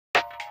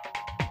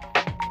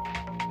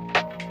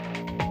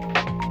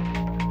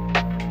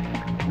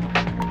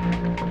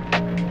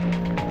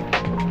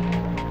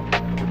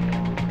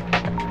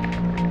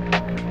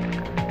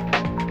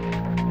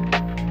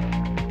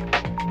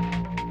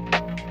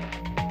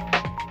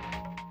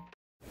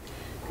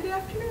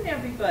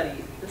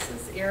everybody. This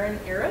is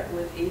Ehret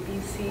with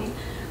ABC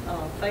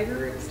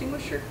Fire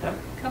Extinguisher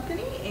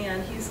Company,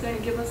 and he's going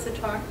to give us a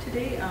talk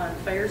today on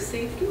fire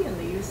safety and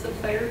the use of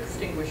fire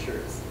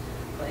extinguishers.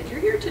 Glad you're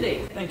here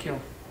today. Thank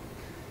you.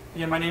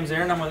 Again, my name's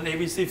Aaron. I'm with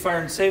ABC Fire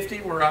and Safety.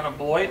 We're out of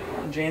Beloit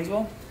in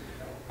Janesville.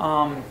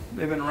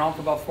 They've been around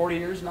for about 40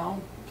 years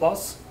now,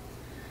 plus.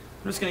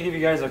 I'm just going to give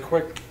you guys a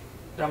quick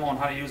demo on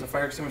how to use a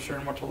fire extinguisher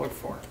and what to look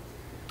for.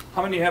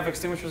 How many of you have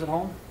extinguishers at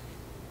home?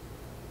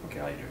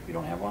 Okay, all you do. You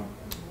don't have one?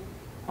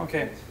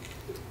 Okay.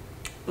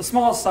 The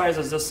smallest size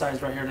is this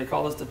size right here. They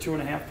call this the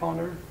 2.5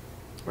 pounder,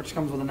 which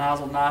comes with a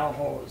nozzle, not a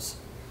hose.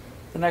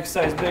 The next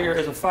size bigger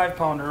is a 5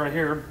 pounder right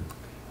here,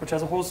 which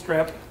has a hose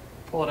strap.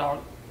 Pull it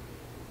out.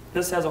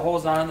 This has a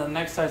hose on it, and the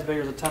next size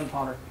bigger is a 10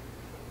 pounder.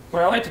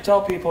 What I like to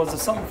tell people is,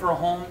 if something for a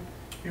home,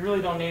 you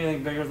really don't need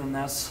anything bigger than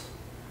this.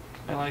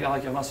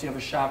 Like unless you have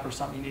a shop or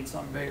something, you need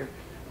something bigger.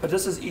 But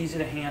this is easy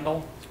to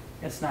handle.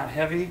 It's not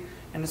heavy,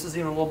 and this is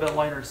even a little bit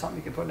lighter. It's something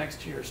you can put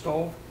next to your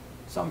stove,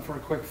 something for a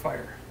quick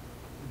fire.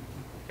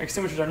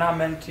 Extinguishers are not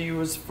meant to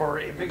use for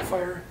a big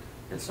fire.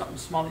 It's something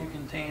small that you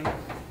contain.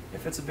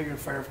 If it's a bigger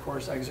fire, of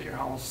course, exit your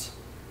house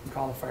and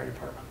call the fire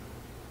department.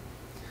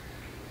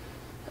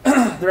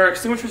 There are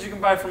extinguishers you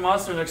can buy from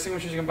us. There's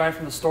extinguishers you can buy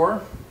from the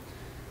store.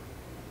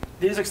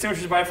 These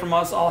extinguishers you buy from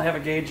us all have a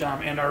gauge on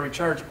them and are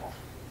rechargeable.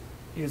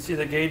 You can see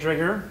the gauge right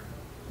here.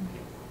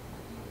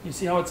 You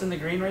see how it's in the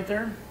green right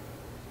there?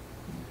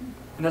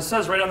 And it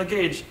says right on the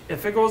gauge,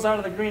 if it goes out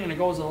of the green and it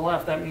goes to the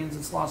left, that means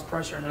it's lost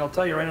pressure. And it'll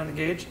tell you right on the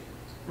gauge,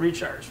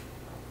 recharge.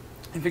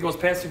 If it goes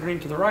past the green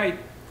to the right,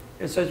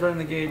 it says right on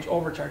the gauge,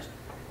 overcharge.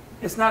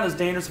 It's not as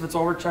dangerous if it's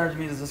overcharged. It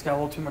means it's got a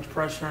little too much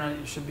pressure in it.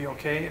 You should be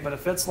okay. But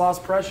if it's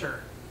lost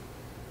pressure,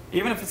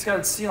 even if it's got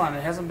a seal on it,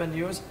 it hasn't been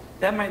used,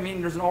 that might mean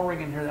there's an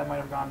O-ring in here that might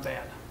have gone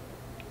bad.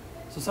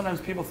 So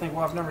sometimes people think,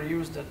 well, I've never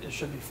used it, it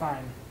should be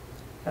fine.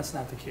 That's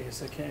not the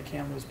case. It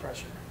can lose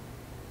pressure.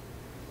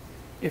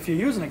 If you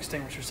use an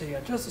extinguisher, say you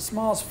got just the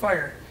smallest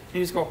fire,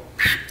 you just go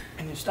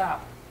and you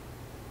stop.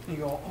 And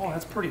you go, oh,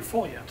 that's pretty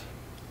full yet.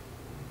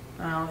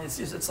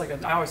 It's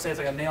like I always say, it's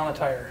like a nail in a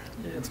tire.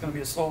 It's going to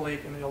be a slow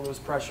leak, and you'll lose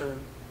pressure.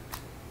 And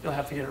you'll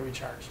have to get it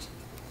recharged.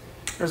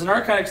 There's an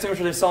archive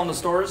extinguisher they sell in the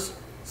stores.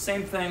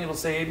 Same thing. It'll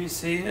say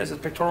ABC, as the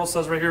pictorial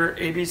says right here.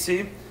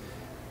 ABC.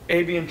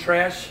 A being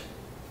trash,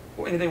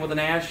 anything with an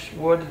ash,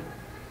 wood.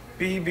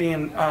 B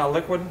being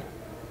liquid,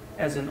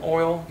 as in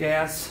oil,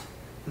 gas,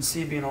 and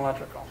C being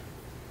electrical.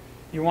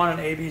 You want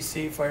an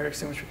ABC fire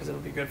extinguisher because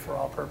it'll be good for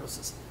all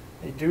purposes.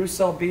 They do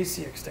sell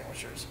BC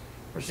extinguishers,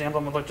 which the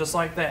emblem would look just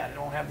like that. It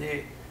don't have the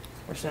 8,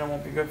 which then it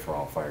won't be good for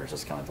all fires,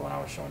 just kind of like the one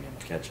I was showing you in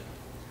the kitchen.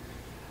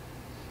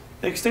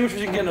 The extinguishers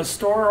you can get in a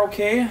store are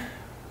okay.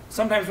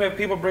 Sometimes we have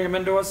people bring them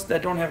into us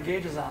that don't have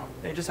gauges on them.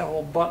 They just have a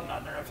little button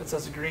on there. If it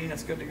says green,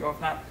 it's good to go.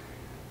 If not,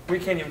 we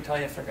can't even tell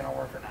you if they're going to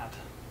work or not.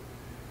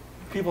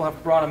 People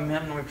have brought them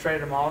in, and we've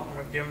traded them out, and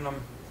we've given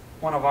them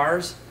one of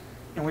ours.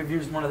 And we've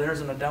used one of theirs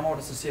in a demo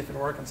just to see if it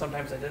worked, and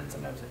sometimes they did, and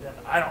sometimes they didn't.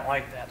 I don't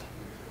like that.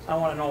 I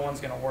want to know one's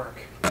going to work.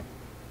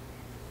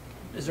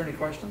 Is there any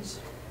questions?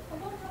 How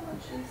much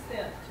is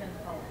that 10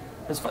 pounder?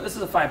 This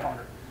is a 5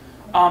 pounder.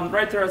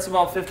 Right there, it's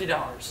about $50. $50 for the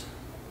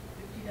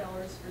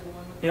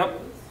one with Yep. the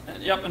hose?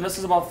 Yep, and this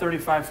is about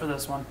 $35 for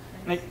this one.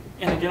 Nice.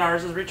 And again,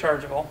 ours is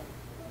rechargeable.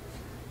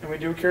 And we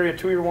do carry a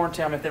 2-year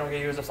warranty on them if they don't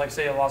get used. If, like,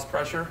 say, it lost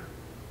pressure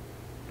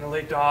and it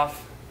leaked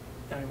off,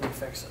 then we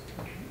fix it.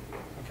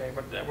 Okay,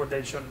 but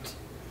they shouldn't.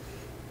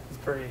 It's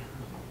pretty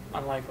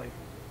unlikely.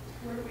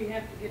 Where do we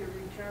have to get a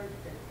recharge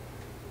at?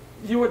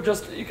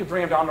 You could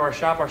bring them down to our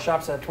shop. Our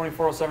shop's at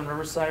 2407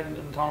 Riverside in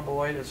the town of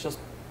Beloit. It's just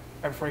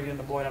right before you get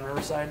into Beloit on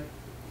Riverside.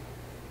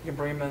 You can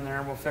bring them in there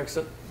and we'll fix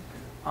it.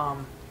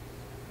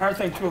 Another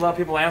thing too, a lot of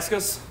people ask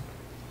us,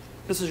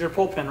 this is your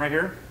pull pin right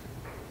here,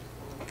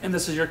 and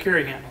this is your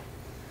carry handle,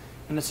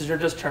 and this is your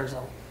discharge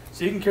level.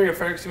 So you can carry a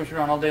fire extinguisher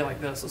around all day like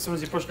this. As soon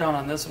as you push down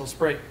on this, it'll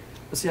spray.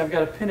 But see, I've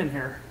got a pin in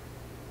here,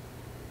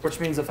 which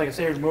means if, like I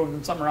say, you're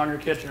moving something around your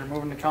kitchen, or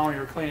moving the counter,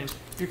 you're cleaning,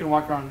 you can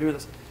walk around and do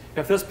this.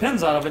 If this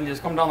pin's out of it and you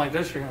just come down like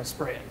this, you're going to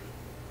spray it.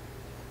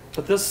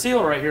 But this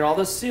seal right here, all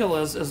this seal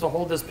is to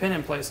hold this pin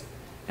in place.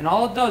 And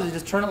all it does is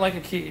just turn it like a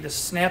key. You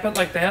just snap it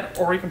like that,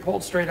 or you can pull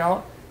it straight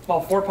out. It's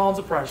about 4 pounds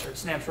of pressure. It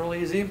snaps real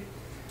easy. And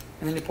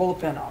then you pull the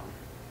pin out.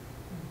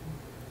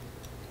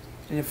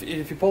 And if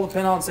you pull the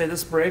pin out and say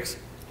this breaks,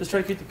 just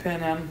try to keep the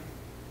pin in.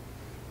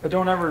 But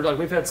don't ever, like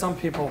we've had some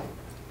people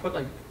put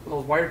like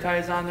those wire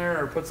ties on there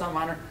or put something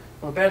on there.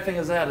 Well, the bad thing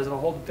is it'll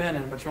hold the pin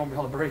in, but you won't be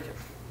able to break it.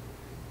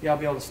 You gotta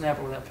be able to snap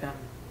it with that pin.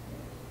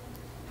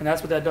 And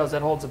that's what that does.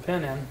 That holds the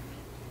pin in.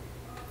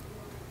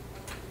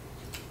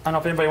 I don't know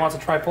if anybody wants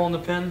to try pulling the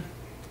pin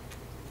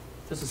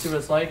just to see what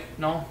it's like.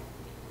 No?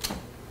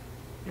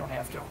 You don't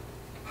have to.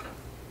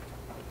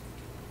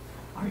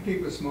 I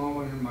keep a small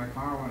one in my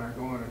car when I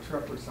go on a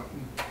trip or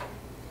something.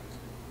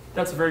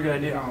 That's a very good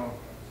idea. You know,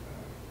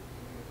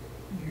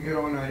 you get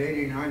on that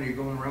 89, you're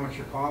going around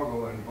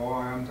Chicago, and boy,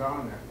 I'm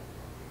telling you,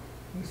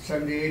 it's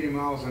 70, 80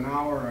 miles an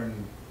hour,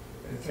 and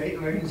it's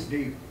 8 lanes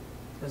deep.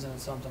 Isn't it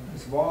something?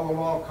 It's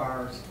wall-to-wall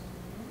cars.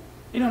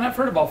 You know, and I've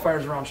heard about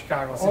fires around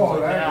Chicago. It seems Oh,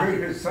 like, that yeah.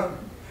 really is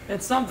something.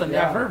 It's something.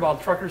 Yeah. Yeah. I've heard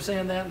about truckers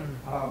saying that. And,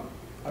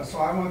 So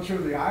I went through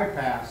the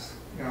I-Pass,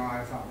 you know,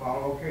 I thought,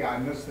 well, okay, I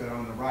missed it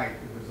on the right,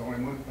 because there's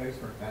only one place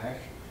for cash.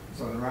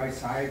 It's on the right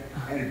side,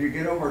 and if you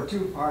get over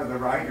too far to the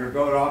right, you're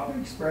going off the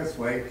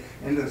expressway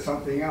into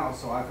something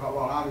else. So I thought,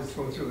 well, I'll just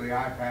go through the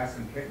I-Pass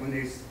and pick, when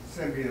they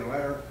send me the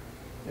letter,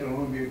 it'll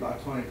only be about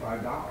 $25.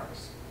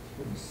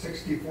 It was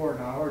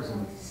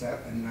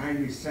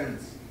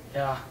 $64.90.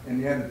 yeah. And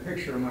you had the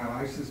picture of my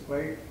license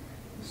plate,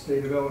 the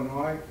state of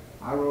Illinois.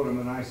 I wrote them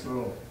a nice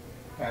little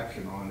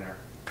caption on there.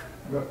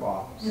 Rip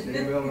off, state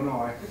of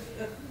Illinois.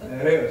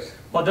 It is.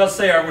 Well, it does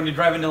say when you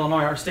drive into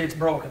Illinois, our state's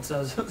broke, it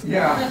says.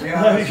 Yeah,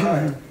 that's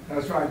right.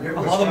 That's right. It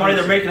was All the money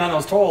they're nice. making on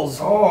those tolls.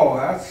 Oh,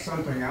 that's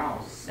something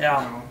else.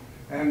 Yeah. You know?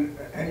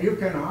 And you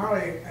can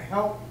hardly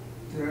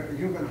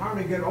you can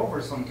hardly get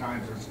over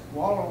sometimes. There's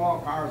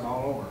wall-to-wall cars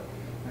all over.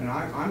 And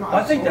I'm not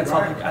I think a that's slow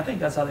how they, driver. I think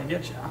that's how they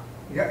get you.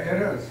 Yeah,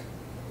 it is.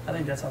 I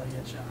think that's how they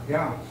get you.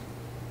 Yeah.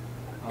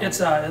 It's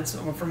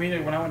for me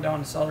when I went down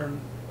to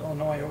Southern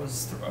Illinois,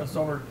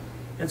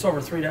 it's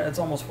over $3. It's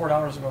almost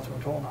 $4 to go through a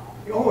toll now.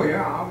 Oh,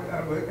 yeah.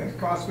 It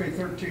cost me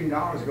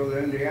 $13 to go to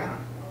Indiana.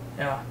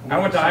 Yeah, I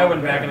went to Iowa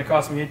and back, and it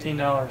cost me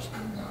 $18.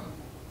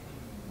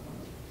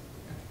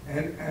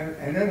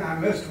 And then I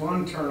missed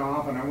one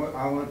turnoff, and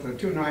I went to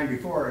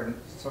 294,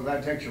 and so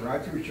that takes you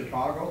right through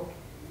Chicago.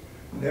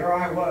 There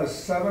I was,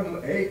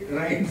 7, 8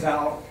 lanes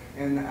out,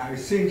 and I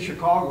seen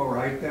Chicago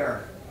right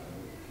there.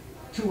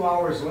 2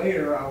 hours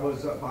later, I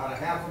was about a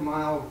half a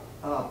mile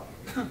up.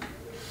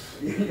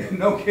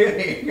 No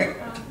kidding.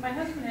 My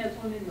husband has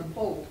one in the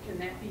boat. Can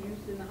that be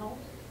used in the house?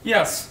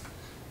 Yes,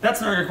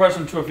 that's another good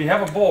question too. If you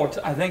have a boat,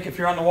 I think if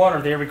you're on the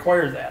water, they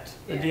require that.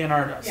 The Yeah.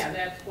 DNR does. Yeah,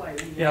 that's why.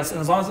 Yes,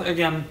 and as long as,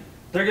 again,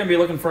 they're going to be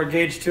looking for a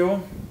gauge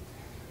too.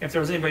 If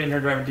there was anybody in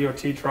here driving a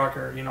DOT truck,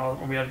 or, you know,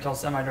 when we had to tell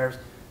semi-drivers,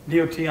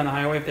 DOT on the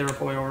highway, if they were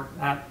pulling over,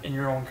 not in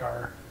your own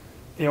car,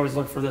 they always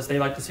look for this. They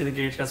like to see the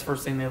gauge. That's the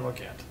first thing they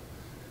look at.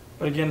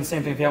 But again, the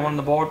same thing. If you have one in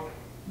the boat,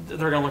 they're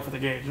going to look for the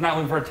gauge. They're not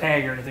looking for a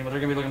tag or anything, but they're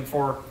going to be looking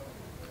for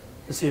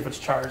to see if it's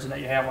charged and that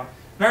you have one.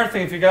 Another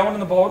thing, if you got one in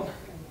the boat,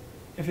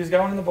 if you've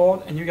got one in the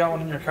boat and you got one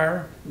in your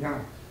car, Yeah.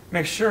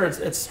 make sure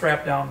it's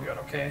strapped down good,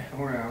 okay?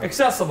 Oh, yeah.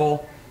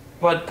 Accessible,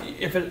 but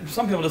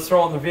some people just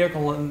throw it in the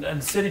vehicle,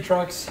 and city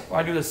trucks,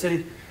 I do the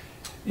city,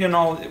 you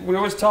know, we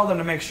always tell them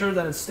to make sure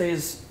that it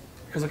stays,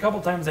 because a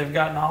couple times they've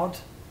gotten out,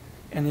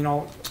 and you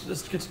know,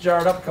 this gets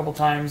jarred up a couple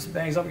times,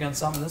 bangs up against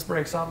something, this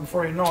breaks up,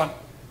 before you know it,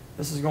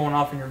 this is going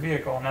off in your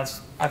vehicle, and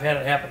I've had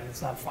it happen,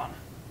 it's not fun.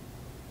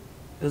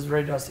 It is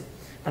very dusty.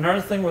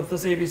 Another thing with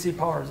this ABC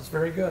Power is it's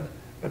very good,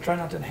 but try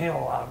not to inhale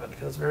a lot of it,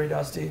 because it's very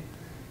dusty,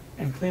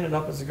 and clean it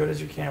up as good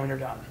as you can when you're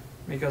done,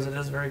 because it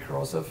is very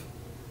corrosive.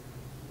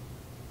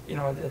 You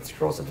know, it's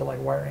corrosive to like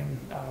wiring,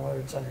 whether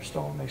it's on your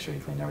stove. Make sure you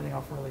clean everything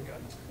off really good.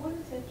 What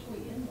is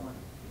actually in one?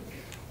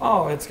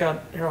 Oh, it's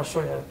got, here, I'll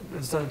show you.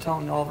 Instead of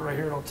telling you all of it right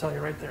here, it'll tell you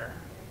right there.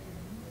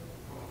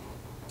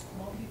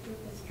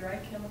 Multi-purpose dry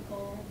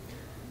chemical.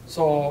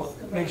 So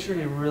make sure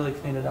you really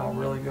clean it out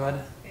really good.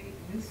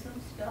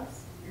 Nuisance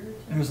dust,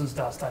 irritant. Nuisance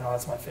dust, I know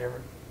that's my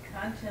favorite.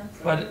 Contents.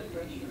 But under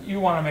pressure. you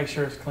want to make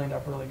sure it's cleaned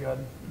up really good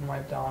and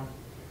wiped down.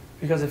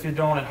 Because if you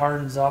don't, it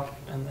hardens up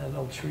and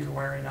it'll chew your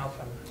wiring up.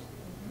 And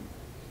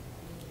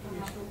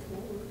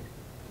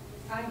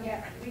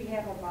We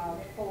have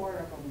about 4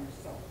 of them or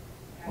so.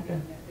 I Okay.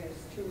 mean, there's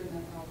 2 in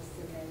the house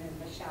and then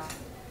in the shop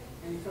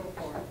and so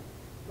forth.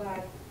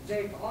 But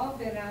they've all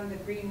been on the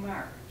green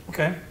mark.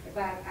 okay.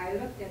 But I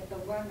looked at the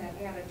one that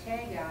had a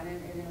tag on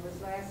it and it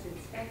was last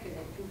inspected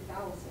at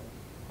 2,000.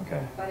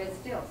 Okay. But it's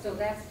still, so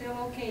that's still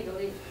okay to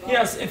leave.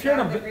 Yes, if you're in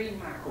on the a green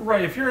mark.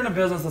 right, if you're in a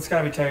business that's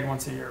got to be tagged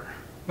once a year.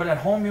 But at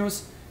home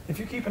use, if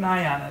you keep an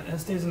eye on it and it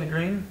stays in the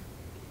green,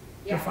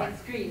 you're Yeah, fine.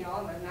 it's green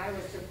all, and I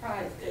was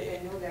surprised because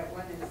I know that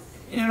one is.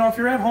 You know, if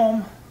you're at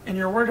home and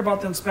you're worried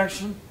about the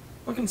inspection,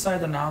 look inside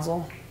the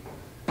nozzle.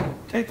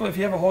 If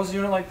you have a hose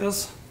unit like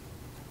this,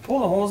 pull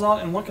the hose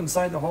out and look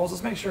inside the hose.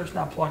 Let's make sure it's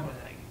not plugged with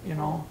anything, you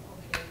know?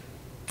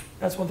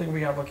 That's one thing we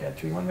gotta look at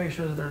too. You wanna make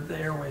sure that the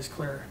airway's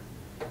clear.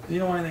 'Cause you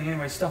don't want anything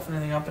anyway, stuffing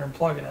anything up there and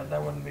plugging it.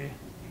 That wouldn't be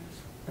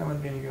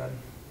any good.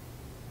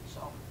 So,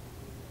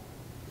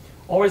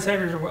 always have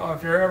your,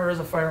 if there ever is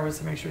a fire,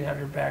 always make sure you have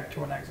your back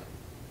to an exit.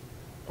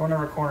 Don't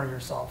ever corner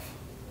yourself.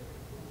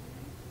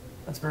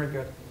 That's very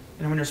good.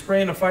 And when you're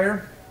spraying a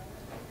fire,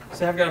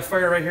 say I've got a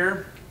fire right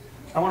here,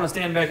 I want to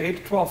stand back 8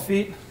 to 12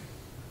 feet,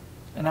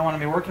 and I want to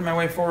be working my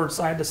way forward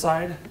side to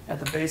side at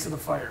the base of the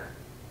fire.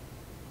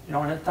 You don't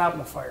want to hit the top of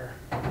the fire.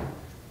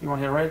 You want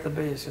to hit right at the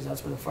base because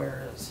that's where the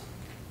fire is.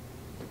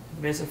 At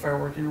the base of the fire,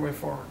 working your way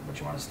forward, but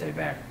you want to stay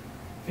back.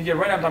 If you get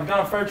right up, I've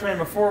done a fire training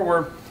before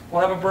where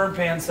we'll have a burn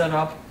pan set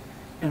up,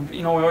 and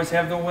you know we always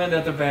have the wind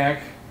at the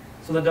back,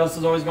 so the dust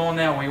is always going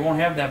that way. You won't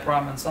have that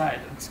problem inside.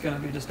 It's going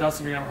to be just dust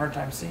and you're going to have a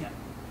hard time seeing.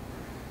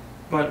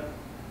 But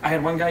I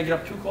had one guy get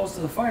up too close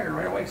to the fire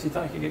right away because he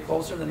thought he could get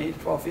closer than 8 to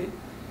 12 feet.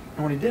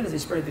 And what he did is he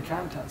sprayed the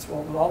contents.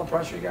 Well, with all the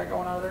pressure you got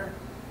going out of there,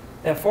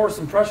 that force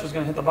and pressure is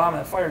going to hit the bottom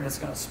of that fire and it's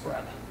going to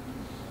spread.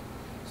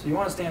 So you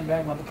want to stand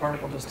back and let the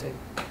particle just take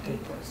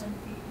place.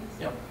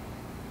 Yep.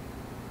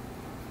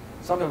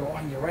 Some people go,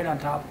 oh, you're right on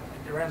top of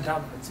it. You're right on top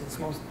of it. See, it's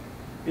most,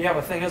 but yeah,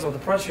 the thing is, with the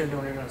pressure you're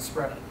doing, you're going to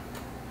spread it.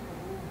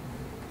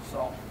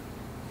 So.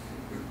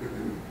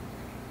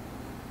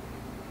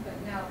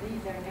 But now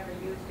these are never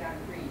used on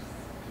grease.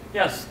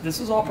 Yes,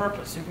 this is all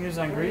purpose. You can use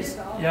it on Oh, it grease. is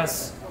all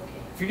Yes. purpose, okay.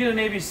 If you get an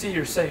ABC,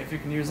 you're safe. You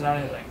can use it on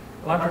anything.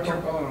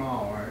 Electrical and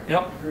all, right?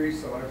 Yep.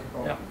 Grease,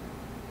 electrical. Yep.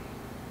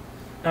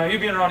 Now, you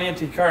being around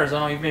antique cars, I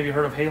don't know, you've maybe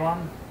heard of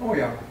halon? Oh,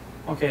 yeah.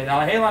 Okay, now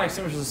the halon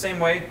extinguisher is the same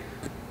way.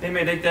 They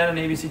may take that in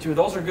ABC too.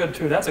 Those are good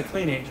too. That's a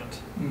clean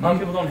agent. A lot of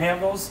people don't have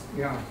those,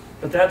 Yeah,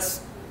 but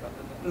that's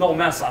no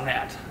mess on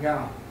that.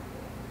 yeah.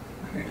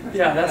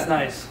 Yeah, that's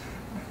nice.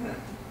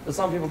 But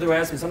some people do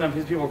ask me, sometimes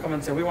these people come in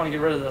and say, we want to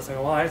get rid of this. I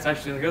go, well, that's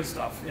actually the good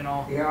stuff, you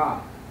know.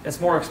 Yeah. It's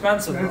more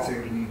expensive though.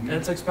 Expensive, mhm.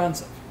 It's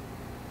expensive.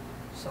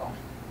 So,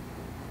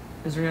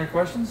 is there any other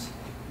questions?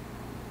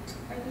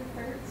 Are there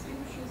fire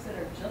extinguishers that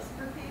are just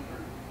for paper,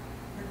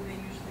 or do they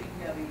usually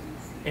have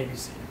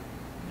ABC? ABC.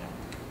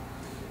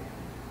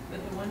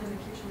 But the one in the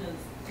kitchen is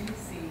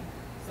AC,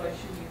 so I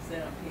shouldn't use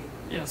that on paper.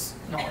 Yes.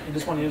 No, you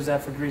just want to use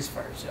that for grease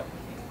fires, yep.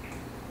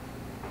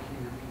 Can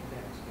you repeat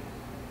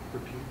that?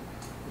 Repeat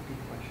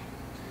the question.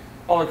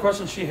 Oh, the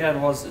question she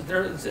had was,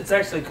 it's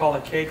actually called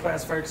a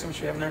K-class fire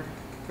extinguisher you have in there,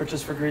 which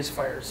is for grease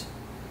fires.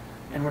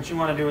 And what you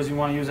want to do is you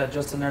want to use that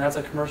just in there. That's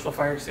a commercial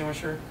fire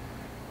extinguisher,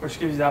 which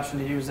gives you the option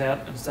to use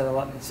that instead of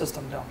letting the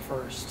system dump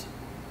first,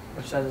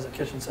 which that is a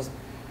kitchen system.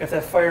 If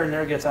that fire in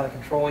there gets out of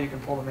control, you can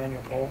pull the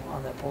manual pull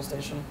on that pull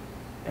station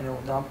and it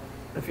will dump.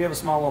 But if you have a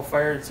small little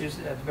fire, it's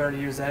better to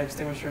use that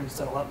extinguisher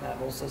instead of letting that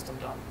whole system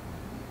dump.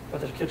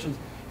 But the kitchen,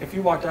 if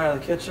you walked out of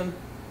the kitchen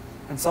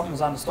and something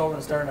was on the stove and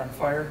it started on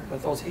fire,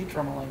 with those heat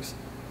tremolings,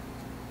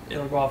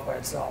 it'll go off by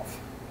itself.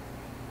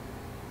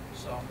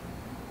 So,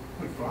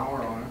 Put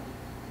flour on it.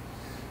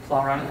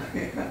 flour on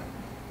it. Yeah.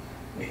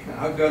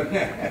 I've done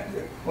that.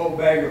 Whole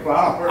bag of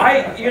flour.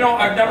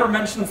 I've never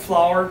mentioned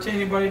flour to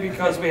anybody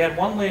because we had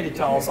one lady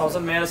tell us, I was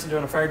in Madison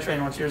doing a fire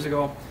training once years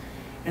ago,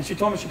 and she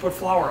told me she put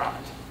flour on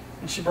it,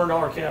 and she burned all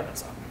her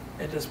cabinets up.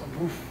 It just went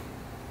poof.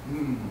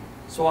 Mm.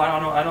 So I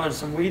don't know, I know there's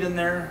some weed in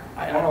there.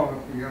 I don't,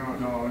 Oh, you don't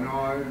know,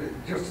 no,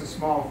 just a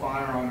small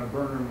fire on a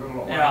burner, a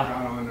little oil Yeah.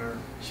 got on there.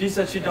 she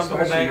said she dumped the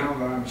whole Especially bag, now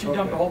that I'm she dumped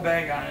the cooking. whole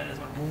bag on it, and it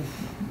just went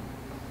poof.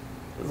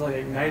 It was like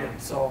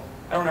ignited, so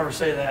I don't ever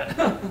say that. Is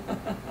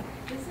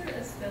there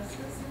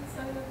asbestos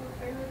inside of a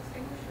fire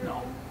extinguisher?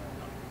 No.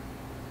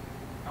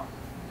 No.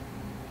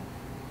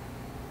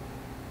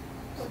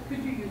 What could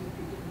you use if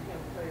you didn't have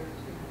a fire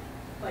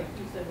extinguisher? Like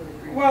you said with a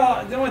grease.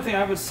 Well, the only thing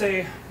I would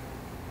say,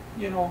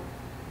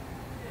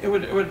 it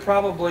would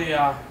probably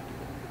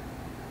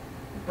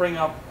bring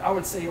up, I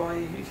would say, well,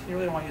 you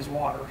really don't want to use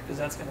water because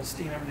that's going to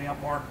steam everything up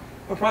more.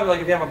 But probably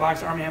like if you have a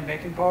box of Army Ham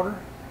baking powder,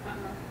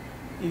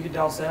 you could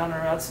douse that on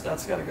there. That's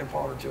got a good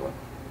powder to it.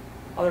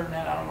 Other than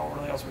that, I don't know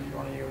really else what you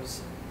want to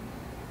use.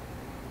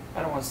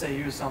 I don't want to say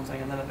use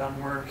something and then it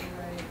doesn't work.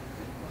 Right.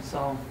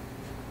 So,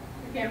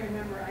 I can't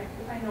remember,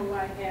 I know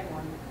I had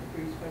one, a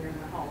grease fire in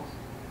the house,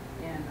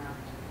 and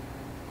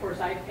of course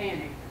I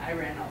panicked, I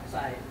ran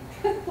outside,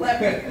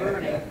 left it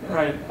burning.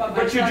 right. But my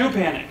But you son- do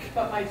panic.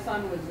 But my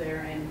son was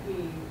there and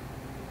he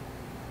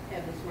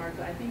had the smart,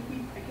 I think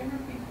I can't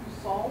remember if he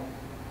threw salt,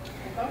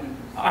 I thought he threw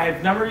salt.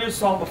 I've never used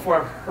salt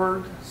before. I've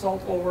heard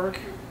salt will work.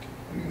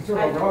 You can throw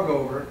a rug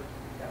over it,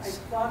 I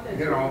thought that.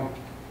 you know,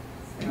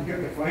 and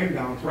get the flame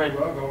down, throw a Right.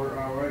 rug over it,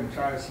 all right, and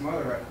try to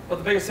smother it. But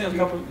the biggest thing was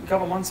a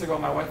couple months ago,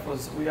 my wife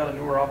we got a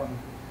newer oven,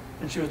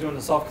 and she was doing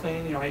the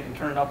self-cleaning. You can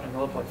turn it up and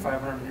go up like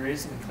 500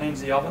 degrees, and it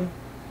cleans the oven.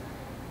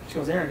 She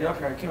goes, Aaron, get up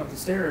here. I came up the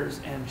stairs,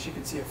 and she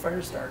could see a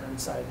fire starting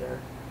inside there.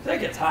 That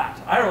gets hot.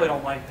 I really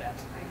don't like that.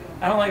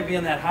 I don't like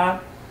being that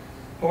hot.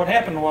 But what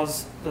happened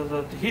was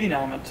the heating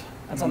element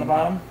that's on the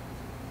bottom,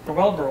 the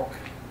weld broke.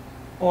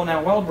 Well, when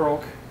that weld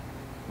broke,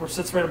 which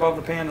sits right above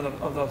the pan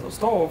of the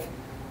stove,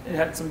 it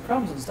had some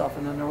crumbs and stuff,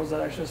 and then there was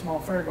actually a small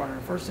fire going on.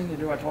 The first thing to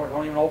do, I told her,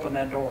 don't even open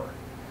that door,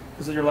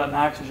 because then you're letting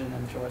oxygen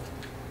into it.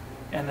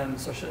 And then,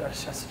 so I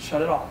said,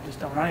 shut it off. Just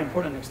don't, not even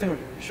put an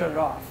extinguisher, you shut it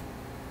off.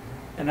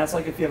 And that's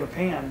like if you have a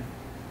pan,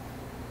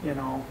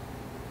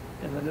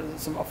 and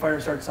then a fire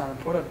starts on it,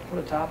 put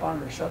a top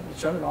on it or shut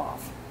it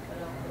off. But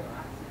I'll put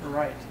oxygen.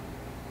 Right,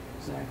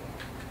 exactly.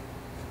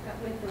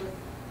 But with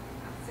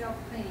those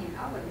self-cleaning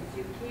ovens,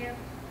 you can't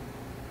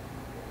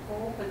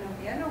open them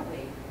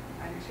anyway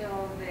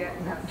until the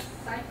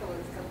cycle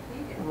is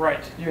completed.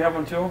 Right, you have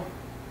one too?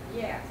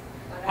 Yes.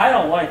 but I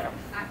don't like them.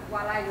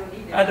 Well, I don't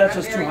either. That's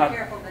but just I'm too hot.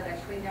 very careful that I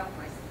clean up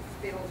my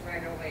spills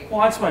right away. Well,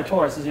 that's what I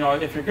told her. I says,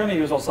 if you're going to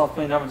use those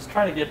self-cleaning ovens,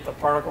 try to get the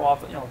particle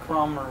off,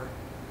 crumb or,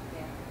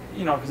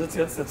 Yeah.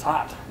 because it's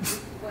hot.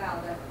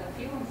 Well, the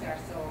fumes are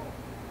so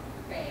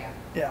bad.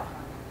 Yeah.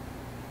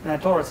 And I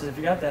told her, I said, if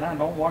you got that on,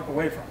 don't walk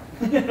away from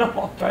it.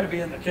 Try to be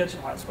in the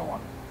kitchen while it's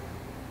going.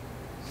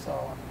 So,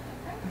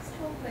 I was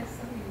told by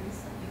somebody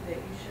recently that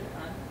you should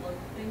unplug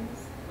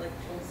things like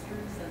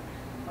toasters and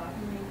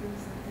coffee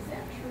makers. Is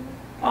that true?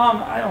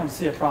 I don't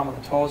see a problem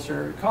with the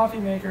toaster. Coffee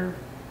maker,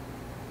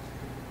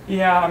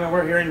 Yeah, I mean,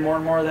 we're hearing more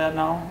and more of that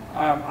now.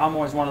 I'm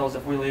always one of those,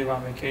 if we leave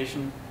on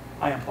vacation,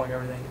 I unplug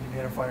everything if you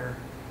get a fire.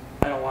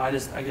 I don't want,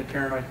 I get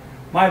paranoid.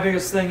 My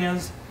biggest thing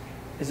is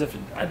if,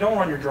 I don't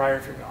run your dryer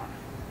if you're gone.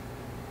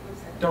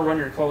 Don't run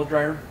your clothes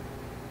dryer.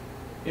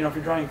 You know, if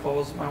you're drying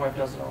clothes, my wife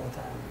does it all the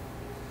time.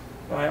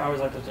 But I always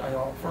like to,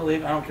 if we're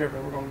leaving, I don't care if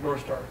we're going to the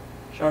grocery store,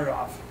 shut it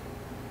off.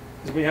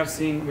 Because we have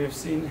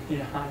seen,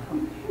 yeah, I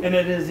know. And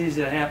it is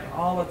easy to happen.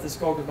 I'll let this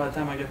go because by the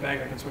time I get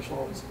back, I can switch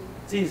loads.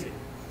 It's easy.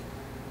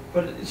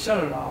 But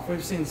shut it off.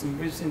 We've seen some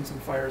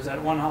fires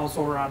at one house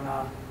over on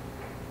the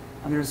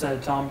other side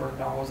of town burned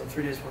down. Was it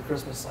 3 days before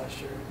Christmas last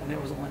year? And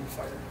it was a wind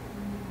fire.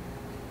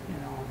 You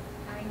know.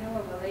 I know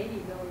of a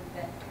lady though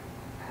that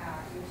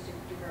used to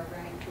do her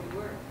ride to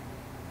work,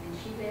 and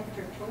she left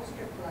her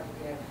toaster plug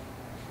there.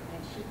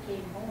 When she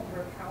came home,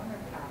 her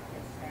countertop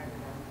had started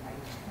on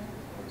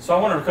fire. So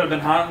I wonder if it could have been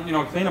hot, you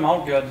know, clean them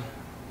out good.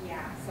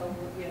 Yeah, so,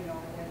 you know,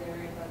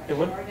 whether it was It a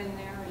would- short in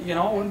there. or You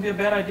know, it wouldn't be a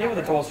bad idea with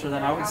a toaster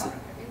then, I would say.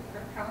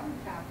 Her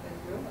countertop was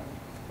ruined.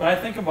 But I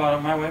think about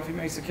it, my wife, he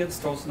makes the kids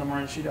toast in the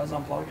morning, she does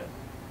unplug it.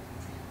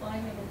 Well, I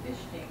have a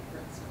fish tank, for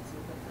instance,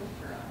 with a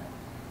filter on it,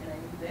 and I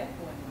leave that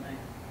going when I,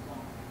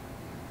 well,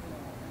 you know,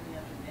 in the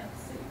afternoon,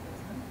 that's safe,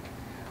 isn't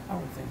it? I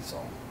would think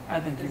so. I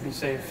think you'd be Because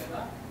safe. if you turn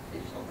it off,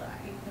 fish will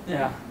die.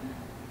 Yeah.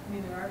 I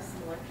mean, there are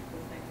some electrical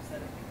things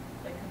that I think,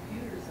 like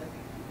computers, I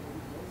think people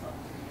leave those on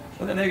pretty much.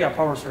 But then they got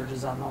power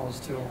surges on those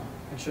too.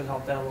 It should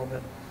help that a little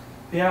bit.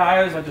 Yeah, I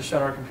always like to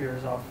shut our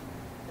computers off.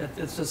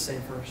 It's just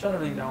safer. Shut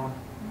everything down,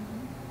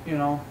 you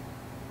know.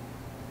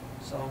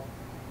 So,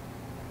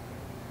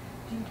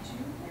 Did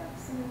you have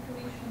some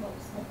information about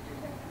smoke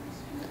detectors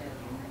too?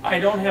 that you I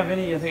don't have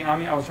anything on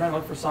me. I was trying to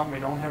look for something. We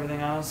don't have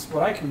anything on us.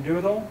 What I can do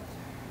though,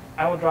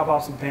 I will drop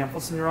off some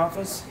pamphlets in your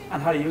office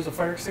on how to use a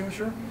fire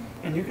extinguisher,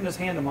 and you can just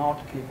hand them out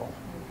to people.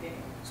 Okay.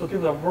 So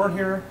people that weren't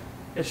here,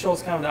 it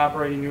shows kind of the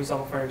operating use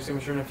of a fire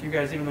extinguisher. And if you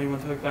guys, even though you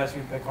went through the class,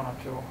 you can pick one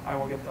up too. I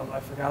will get those. I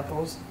forgot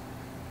those,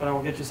 but I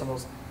will get you some of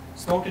those.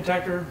 Smoke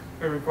detector,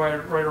 we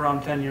require right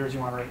around 10 years. You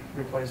want to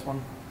replace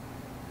one.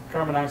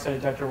 Carbon monoxide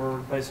detector, we're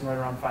replacing right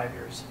around 5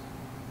 years.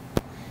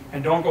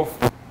 And don't go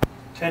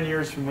 10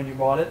 years from when you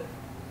bought it.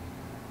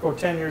 Go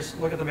 10 years.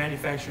 Look at the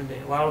manufacturing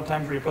date. A lot of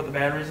times where you put the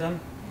batteries in,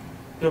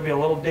 there'll be a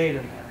little date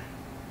in there.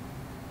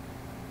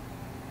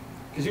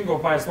 Because you can go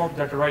buy a smoke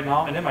detector right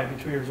now, and it might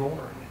be 2 years old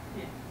already.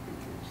 Yeah,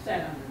 it's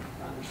set on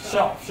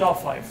the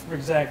Shelf life,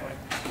 exactly.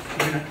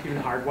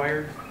 Even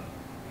hardwired?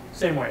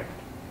 Same way,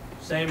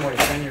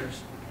 10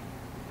 years.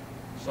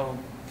 So,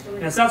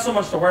 and it's not so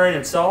much the wiring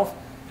itself,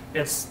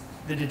 it's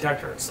the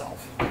detector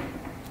itself.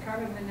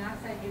 Carbon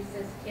monoxide, you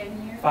says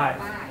 10 years?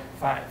 5.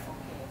 Okay.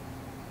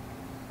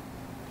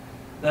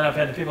 Then I've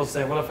had people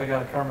say, what if I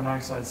got a carbon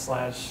monoxide /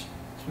 smoke?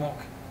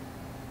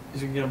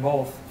 Because you can get them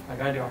both,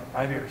 like I do,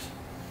 5 years.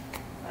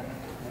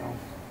 You know.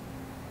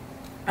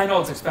 I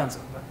know it's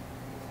expensive, but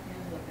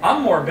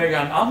I'm more big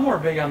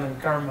on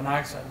the carbon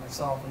monoxide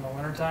myself in the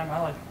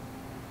wintertime.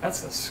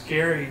 That's the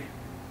scary.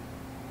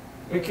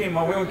 We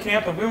went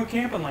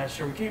camping last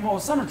year. We came home, it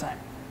was summertime.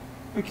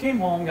 We came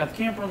home, got the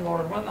camper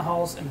unloaded, went in the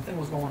house, and the thing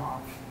was going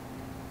off.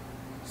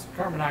 So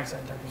carbon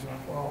monoxide detectors went,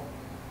 well,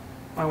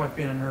 my wife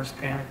being a nurse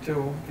panicked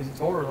too, because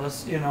it's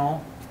odorless, you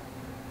know.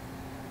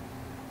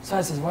 So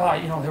I says, well,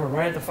 you know, they were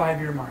right at the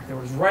 5-year mark. They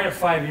was right at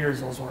 5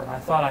 years, those were. And I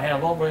thought I had a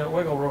little bit of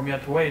wiggle room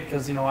yet to wait,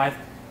 because, you know, I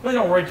really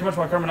don't worry too much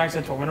about carbon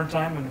monoxide until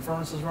wintertime when the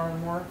furnace is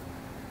running more.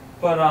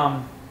 But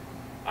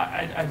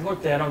I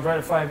looked at it, I was right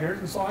at 5 years,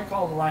 and so I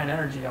called Alliant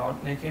Energy out,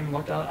 and they came and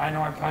looked at it. I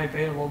know I probably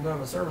paid a little bit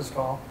of a service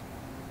call,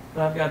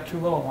 but I've got 2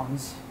 little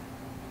ones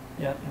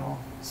yet, you know,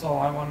 so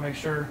I want to make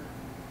sure.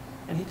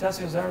 And he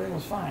tested us, everything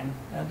was fine.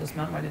 That just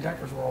meant my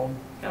detectors were old.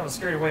 Kind of a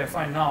scary way of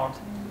finding out.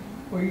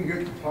 Well, you can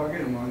get the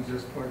plug-in ones,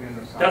 just plug in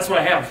the socket. That's what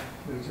I have.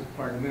 Just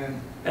plug them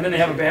in. And then they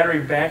have a battery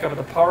backup. If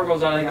the power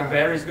goes out, I think Yeah. the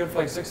battery's good for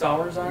like 6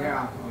 hours on it.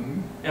 Yeah.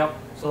 Yep,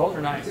 so those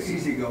are nice. It's an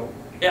easy go.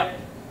 Yep.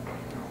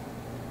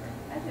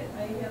 I have kind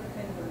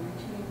of a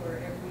routine where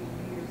every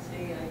New Year's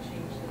Day I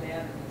change the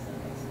batteries in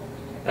my smoke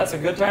detector. That's a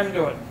good time to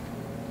do it.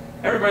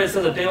 Everybody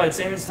says at daylight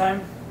savings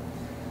time.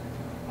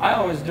 I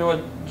always do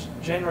it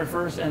January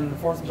 1st and the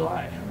 4th of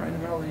July, right in the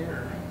middle of the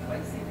year.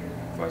 Twice a year.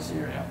 Twice a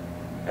year, yeah.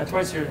 Yeah,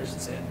 twice a year they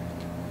should say it.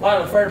 A lot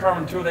of the fire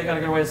department too, they got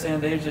a good way of saying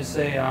it. They usually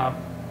say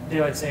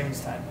daylight savings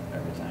time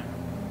every time.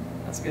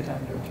 That's a good time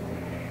to do it too.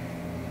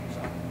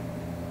 So.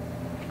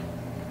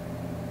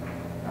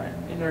 All right,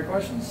 any other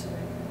questions?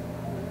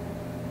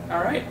 All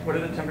right. What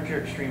are the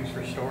temperature extremes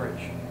for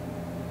storage?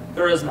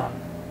 There is none.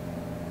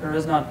 There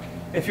is none.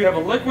 If you have a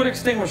liquid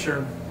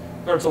extinguisher,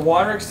 whether it's a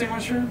water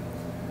extinguisher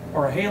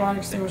or a halon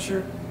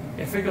extinguisher,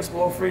 if it gets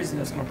below freezing,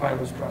 it's going to probably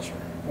lose pressure.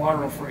 Water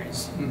will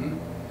freeze.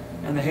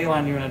 Mm-hmm. And the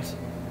halon unit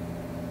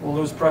will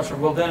lose pressure.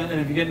 Well, then, and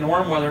if you get in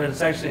warm weather,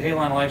 it's actually,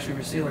 halon will actually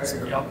reseal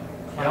itself. Yep.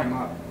 Climb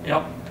up.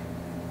 Yep.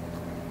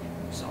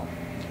 So,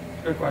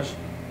 good question.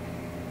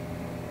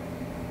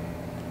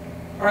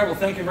 All right, well,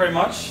 thank you very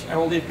much. I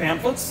will leave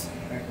pamphlets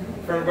Thank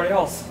you. for everybody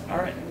else. All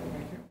right.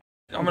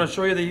 I'm going to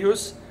show you the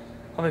use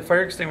of a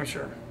fire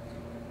extinguisher.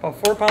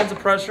 About 4 pounds of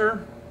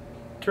pressure,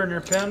 turn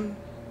your pin,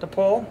 to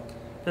pull.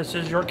 This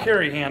is your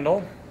carry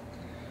handle.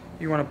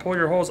 You want to pull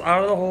your hose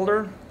out of the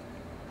holder.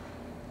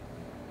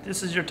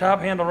 This is your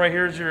top handle right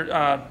here is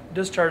your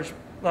discharge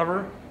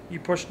lever. You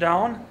push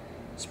down,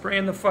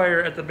 spraying the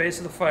fire at the base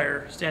of the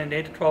fire, standing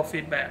 8 to 12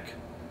 feet back.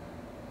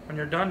 When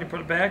you're done, you put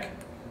it back.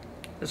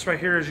 This right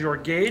here is your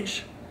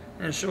gauge,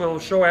 and it will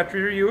show after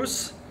your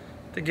use.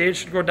 The gauge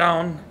should go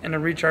down in a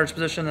recharge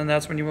position, and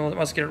that's when you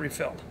must get it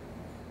refilled.